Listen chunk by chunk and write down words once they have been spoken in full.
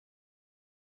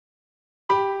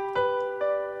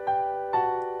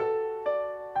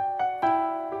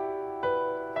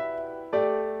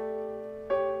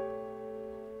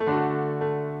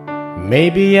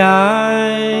Maybe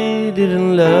I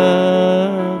didn't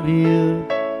love you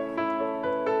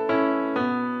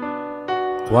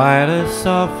quite as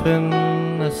often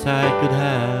as I could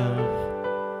have,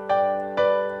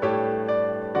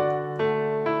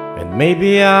 and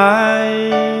maybe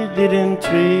I didn't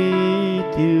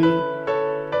treat you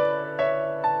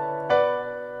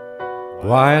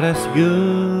quite as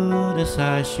good as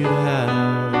I should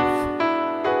have.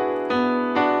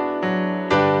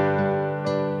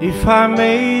 If I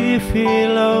made you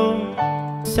feel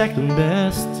second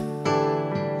best,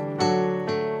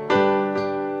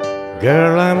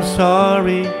 girl, I'm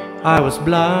sorry, I was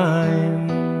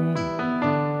blind.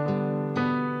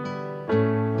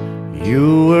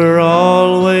 You were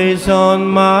always on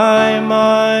my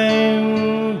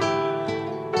mind.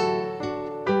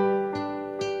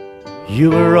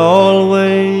 You were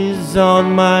always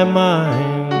on my mind.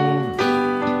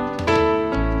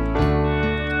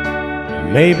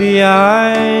 Maybe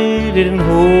I didn't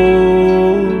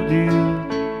hold you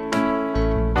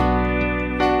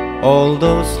all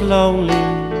those lonely,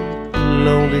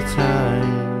 lonely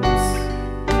times,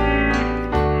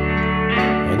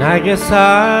 and I guess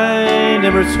I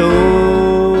never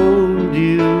told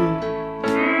you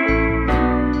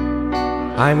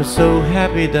I'm so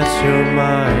happy that you're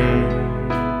mine.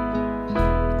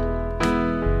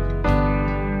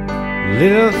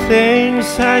 Little things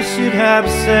I should have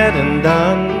said and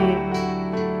done,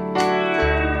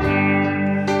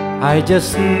 I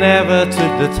just never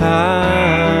took the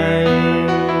time.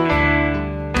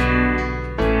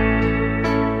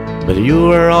 But you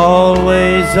were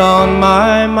always on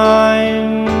my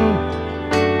mind.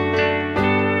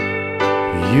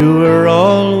 You were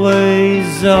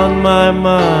always on my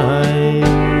mind.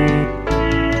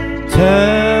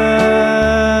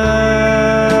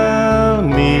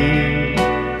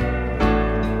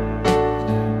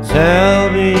 Tell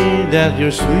me that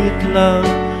your sweet love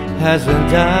hasn't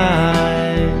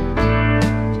died.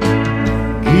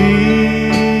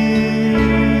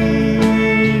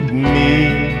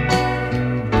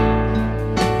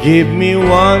 Give me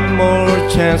one more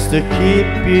chance to keep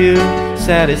you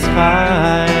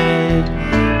satisfied.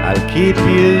 I'll keep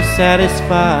you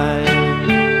satisfied.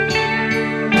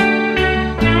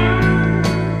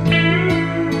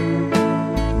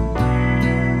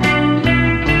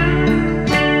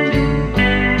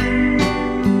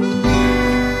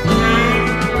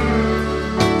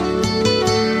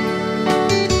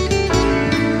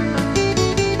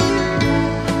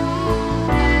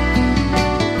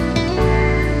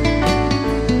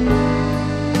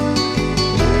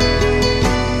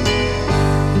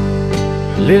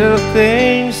 Little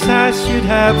things I should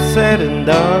have said and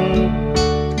done,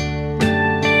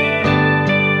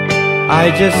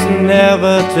 I just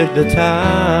never took the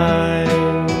time.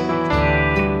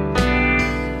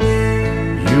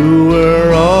 You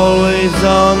were always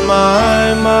on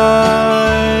my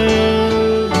mind.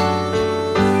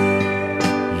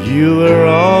 You were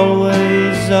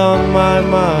always on my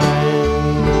mind.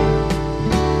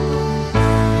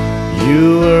 You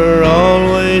were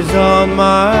always on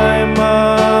my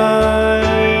mind.